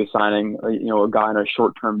a value signing. A guy on a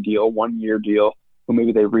short-term deal, 1-year deal, who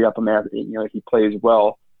maybe they re-up him after, if he plays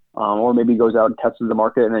well. Or maybe he goes out and tests the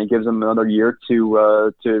market and then it gives him another year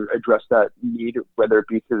to address that need, whether it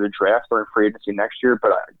be through the draft or in free agency next year.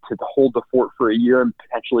 But to hold the fort for a year and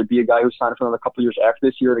potentially be a guy who signed for another couple of years after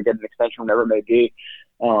this year to get an extension, whatever it may be,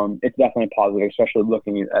 it's definitely positive, especially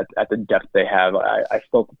looking at the depth they have. I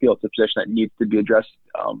still feel it's a position that needs to be addressed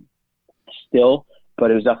still,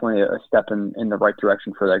 but it was definitely a step in the right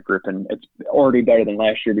direction for that group. And it's already better than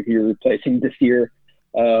last year because you're replacing Desir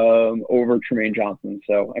over Tremaine Johnson.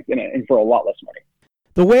 So, and for a lot less money.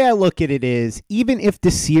 The way I look at it is, even if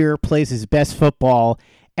Desir plays his best football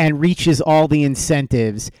and reaches all the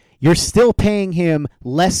incentives, you're still paying him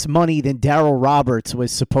less money than Darryl Roberts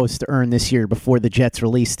was supposed to earn this year before the Jets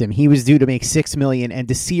released him. He was due to make $6 million, and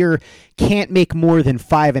Desir can't make more than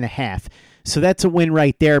 $5.5 million. So that's a win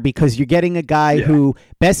right there, because you're getting a guy who,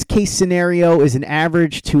 best case scenario, is an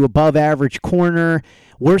average to above average corner.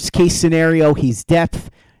 Worst case scenario, he's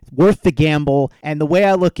depth. Worth the gamble. And the way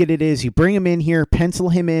I look at it is, you bring him in here, pencil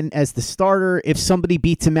him in as the starter. If somebody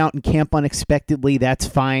beats him out in camp unexpectedly, that's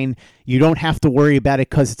fine. You don't have to worry about it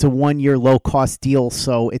because it's a 1-year low-cost deal.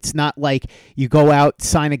 So it's not like you go out,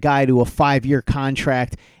 sign a guy to a 5-year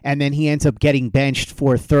contract, and then he ends up getting benched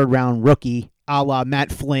for a third-round rookie, a la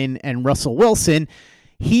Matt Flynn and Russell Wilson.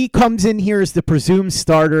 He comes in here as the presumed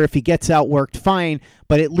starter. If he gets outworked, fine.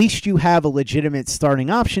 But at least you have a legitimate starting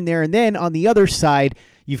option there. And then on the other side,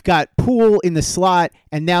 you've got Poole in the slot,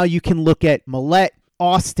 and now you can look at Millette,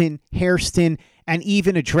 Austin, Hairston, and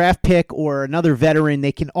even a draft pick or another veteran.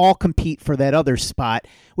 They can all compete for that other spot,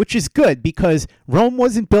 which is good because Rome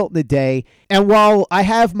wasn't built in a day. And while I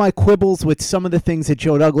have my quibbles with some of the things that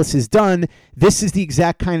Joe Douglas has done, this is the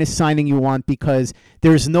exact kind of signing you want, because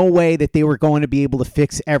there's no way that they were going to be able to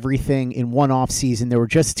fix everything in one offseason. There were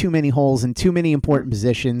just too many holes in too many important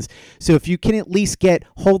positions. So if you can at least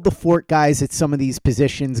hold the fort guys at some of these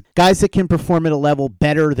positions, guys that can perform at a level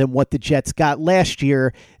better than what the Jets got last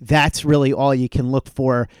year, that's really all you can look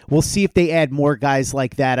for. We'll see if they add more guys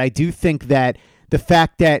like that. I do think that the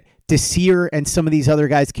fact that Desir and some of these other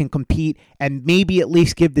guys can compete and maybe at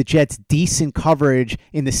least give the Jets decent coverage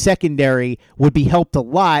in the secondary would be helped a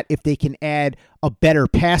lot if they can add a better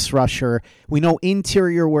pass rusher. We know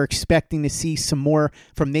interior, we're expecting to see some more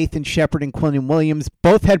from Nathan Shepard and Quinnen Williams.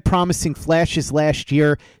 Both had promising flashes last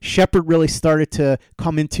year. Shepard really started to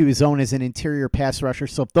come into his own as an interior pass rusher.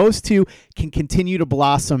 So if those two can continue to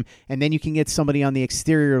blossom, and then you can get somebody on the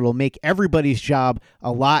exterior, it'll make everybody's job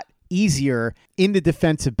a lot easier in the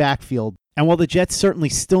defensive backfield. And while the Jets certainly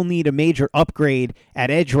still need a major upgrade at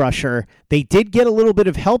edge rusher, they did get a little bit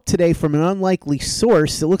of help today from an unlikely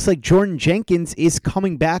source. It looks like Jordan Jenkins is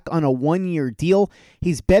coming back on a 1-year deal.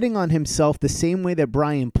 He's betting on himself the same way that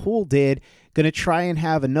Brian Poole did. Going to try and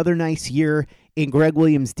have another nice year in Greg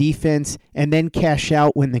Williams' defense and then cash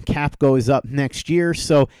out when the cap goes up next year.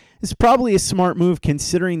 So it's probably a smart move,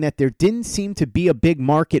 considering that there didn't seem to be a big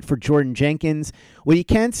market for Jordan Jenkins. What you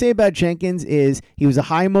can say about Jenkins is he was a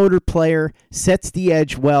high motor player, sets the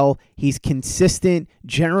edge well, he's consistent,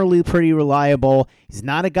 generally pretty reliable. He's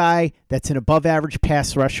not a guy that's an above average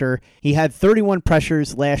pass rusher. He had 31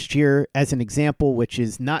 pressures last year as an example, which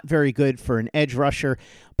is not very good for an edge rusher.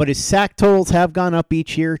 But his sack totals have gone up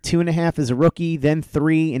each year, 2.5 as a rookie, then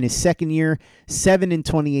 3 in his second year, 7 in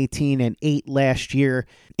 2018, and 8 last year.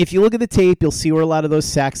 If you look at the tape, you'll see where a lot of those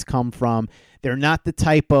sacks come from. They're not the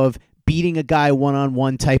type of beating a guy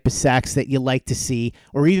one-on-one type of sacks that you like to see,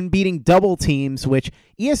 or even beating double teams, which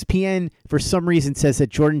ESPN for some reason says that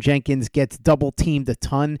Jordan Jenkins gets double teamed a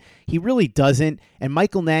ton. He really doesn't, and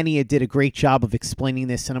Michael Nania did a great job of explaining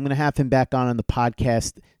this, and I'm going to have him back on the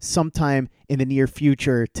podcast sometime in the near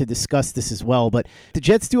future to discuss this as well. But the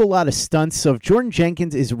Jets do a lot of stunts, so if Jordan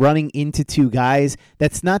Jenkins is running into two guys,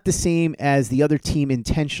 that's not the same as the other team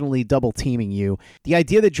intentionally double teaming you. The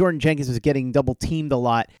idea that Jordan Jenkins was getting double teamed a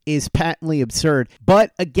lot is patently absurd.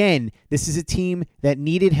 But again, this is a team that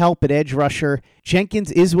needed help at edge rusher.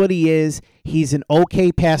 Jenkins is what he is. He's an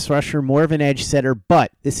okay pass rusher, more of an edge setter,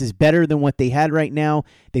 but this is better than what they had right now.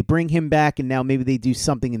 They bring him back, and now maybe they do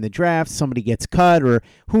something in the draft. Somebody gets cut, or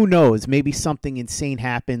who knows, maybe something insane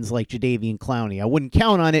happens like Jadeveon Clowney. I wouldn't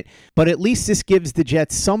count on it, but at least this gives the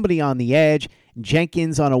Jets somebody on the edge.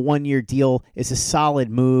 Jenkins on a 1-year deal is a solid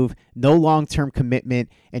move, no long-term commitment,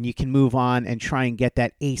 and you can move on and try and get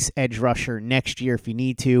that ace edge rusher next year if you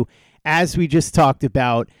need to. As we just talked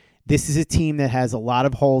about, this is a team that has a lot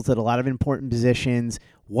of holes at a lot of important positions,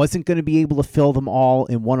 wasn't going to be able to fill them all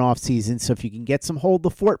in one offseason. So if you can get some hold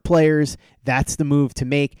the fort players, that's the move to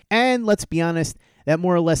make. And let's be honest, that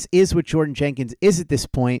more or less is what Jordan Jenkins is at this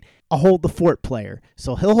point, a hold the fort player.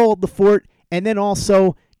 So he'll hold the fort, and then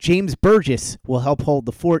also James Burgess will help hold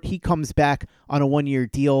the fort. He comes back on a 1-year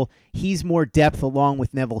deal. He's more depth along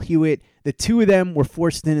with Neville Hewitt. The two of them were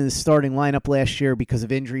forced into the starting lineup last year because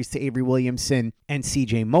of injuries to Avery Williamson and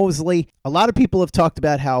C.J. Mosley. A lot of people have talked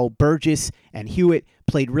about how Burgess and Hewitt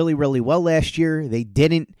played really, really well last year. They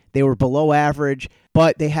didn't. They were below average,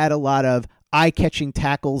 but they had a lot of eye-catching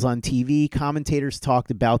tackles on TV. Commentators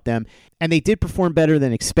talked about them, and they did perform better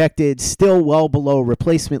than expected, still well below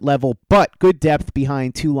replacement level, but good depth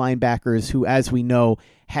behind two linebackers who, as we know,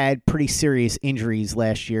 had pretty serious injuries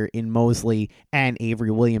last year in Mosley and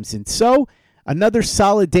Avery Williamson. So, another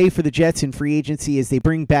solid day for the Jets in free agency as they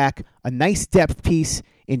bring back a nice depth piece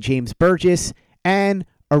in James Burgess and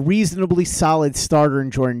a reasonably solid starter in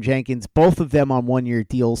Jordan Jenkins, both of them on one-year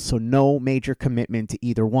deals, so no major commitment to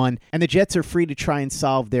either one. And the Jets are free to try and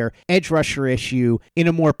solve their edge rusher issue in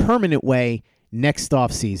a more permanent way next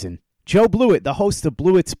offseason. Joe Blewett, the host of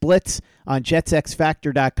Blewett's Blitz on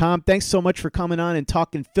JetsXFactor.com. Thanks so much for coming on and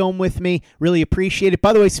talking film with me. Really appreciate it.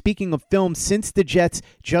 By the way, speaking of film, since the Jets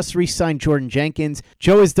just re-signed Jordan Jenkins,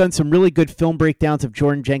 Joe has done some really good film breakdowns of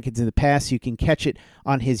Jordan Jenkins in the past. You can catch it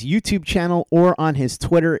on his YouTube channel or on his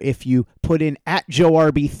Twitter. If you put in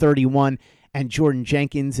 @JoeRB31 and Jordan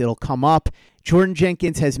Jenkins, it'll come up. Jordan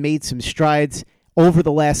Jenkins has made some strides over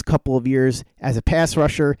the last couple of years as a pass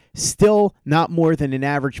rusher, still not more than an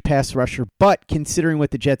average pass rusher, but considering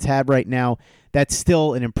what the Jets have right now, that's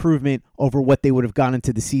still an improvement over what they would have gone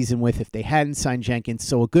into the season with if they hadn't signed Jenkins.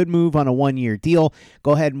 So a good move on a one-year deal.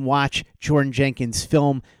 Go ahead and watch Jordan Jenkins'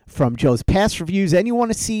 film from Joe's past reviews, and you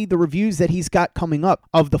want to see the reviews that he's got coming up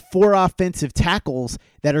of the 4 offensive tackles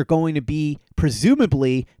that are going to be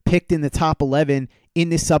presumably picked in the top 11 in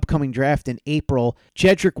this upcoming draft in April.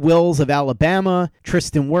 Jedrick Wills of Alabama,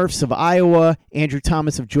 Tristan Wirfs of Iowa, Andrew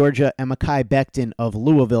Thomas of Georgia, and Mekhi Becton of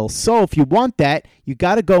Louisville. So if you want that, you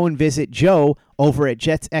got to go and visit Joe over at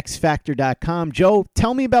JetsXFactor.com. Joe,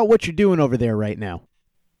 tell me about what you're doing over there right now.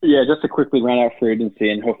 Yeah, just to quickly run out free agency,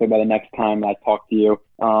 and hopefully by the next time I talk to you,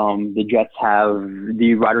 the Jets have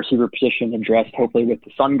the wide receiver position addressed, hopefully with the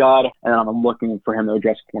Sun God, and I'm looking for him to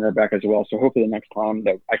address cornerback as well. So hopefully the next time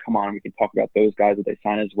that I come on, we can talk about those guys that they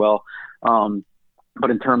sign as well. But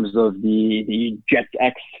in terms of the Jets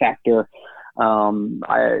X factor,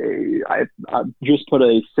 I just put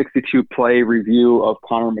a 62-play review of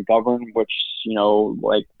Connor McGovern, which, you know,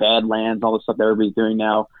 like Badlands, all the stuff that everybody's doing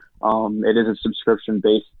now. It is a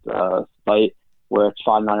subscription-based site where it's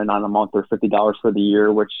 $5.99 a month or $50 for the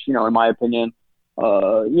year, which, you know, in my opinion,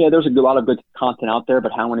 there's a lot of good content out there,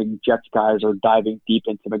 but how many Jets guys are diving deep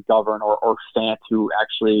into McGovern or Fant who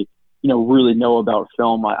actually, you know, really know about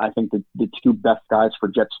film? I think the two best guys for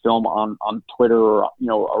Jets film on Twitter or, you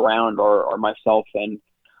know, around are myself and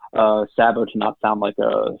Sabo, to not sound like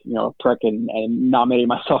a prick and nominating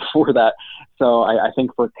myself for that. So I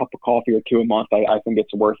think for a cup of coffee or two a month, I think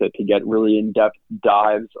it's worth it to get really in-depth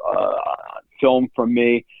dives on film from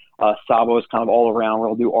me. Sabo is kind of all around where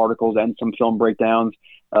I'll do articles and some film breakdowns.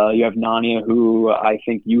 You have Nania, who I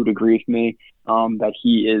think you would agree with me that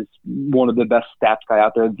he is one of the best stats guy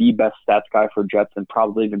out there, the best stats guy for Jets, and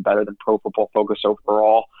probably even better than Pro Football Focus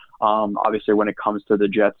overall. Obviously when it comes to the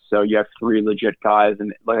Jets. So you have 3 legit guys,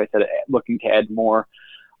 and like I said, looking to add more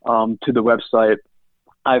to the website.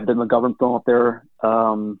 I have the McGovern film up there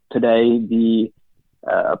today. The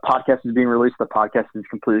podcast is being released. The podcast is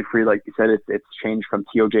completely free. Like you said, it's changed from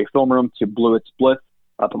TOJ Film Room to Blewett's Blitz.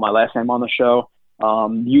 I put my last name on the show.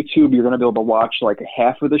 YouTube, you're going to be able to watch like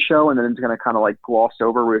half of the show, and then it's going to kind of like gloss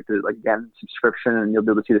over with the, like, again, subscription, and you'll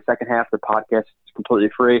be able to see the second half. The podcast is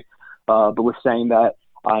completely free. But with saying that,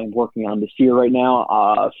 I'm working on the Seer right now.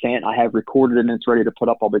 Fant, I have recorded and it's ready to put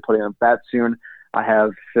up. I'll be putting up that soon. I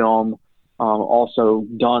have film also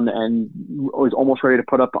done and was almost ready to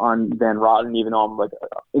put up on Van Rotten, even though I'm like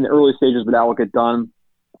in the early stages, but that will get done.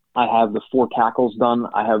 I have the 4 tackles done.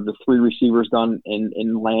 I have the 3 receivers done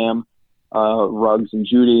in Lamb, Ruggs, and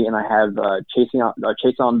Judy, and I have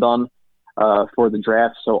Chason done for the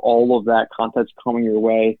draft. So all of that content's coming your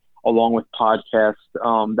way, along with podcasts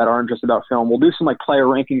that aren't just about film. We'll do some like player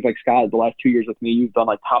rankings, like Scott, the last 2 years with me. You've done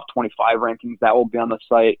like top 25 rankings. That will be on the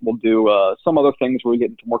site. We'll do some other things where we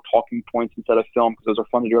get into more talking points instead of film, because those are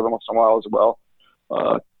fun to do every once in a while as well.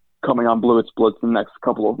 Coming on Blewett's Blitz in the next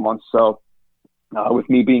couple of months. So with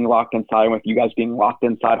me being locked inside and with you guys being locked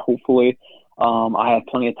inside, hopefully, I have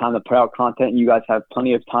plenty of time to put out content and you guys have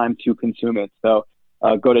plenty of time to consume it. So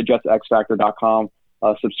go to JetsXFactor.com.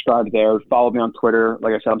 Subscribe there. Follow me on Twitter.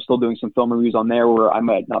 Like I said, I'm still doing some film reviews on there where I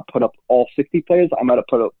might not put up all 60 plays. I might have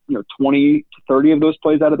put up 20 to 30 of those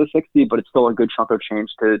plays out of the 60, but it's still a good chunk of change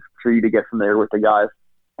for you to get from there with the guys.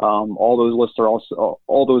 All those lists are also,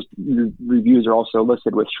 all those reviews are also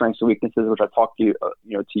listed with strengths and weaknesses, which I talked to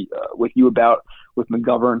with you about with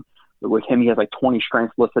McGovern. With him, he has like 20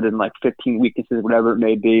 strengths listed and like 15 weaknesses, whatever it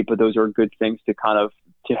may be. But those are good things to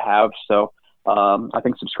to have. So I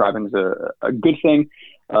think subscribing is a good thing.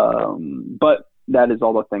 But that is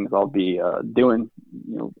all the things I'll be doing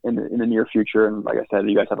in the near future. And like I said,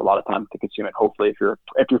 you guys have a lot of time to consume it. Hopefully, if you're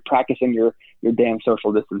practicing your damn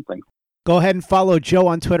social distancing. Go ahead and follow Joe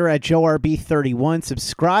on Twitter at JoeRB31.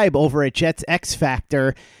 Subscribe over at Jets X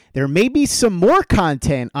Factor. There may be some more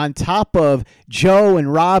content on top of Joe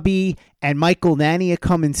and Robbie and Michael Nania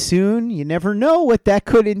coming soon. You never know what that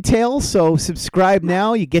could entail, so subscribe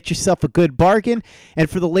now. You get yourself a good bargain. And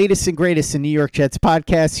for the latest and greatest in New York Jets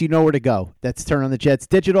podcasts, you know where to go. That's Turn on the Jets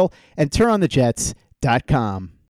Digital and TurnOnTheJets.com.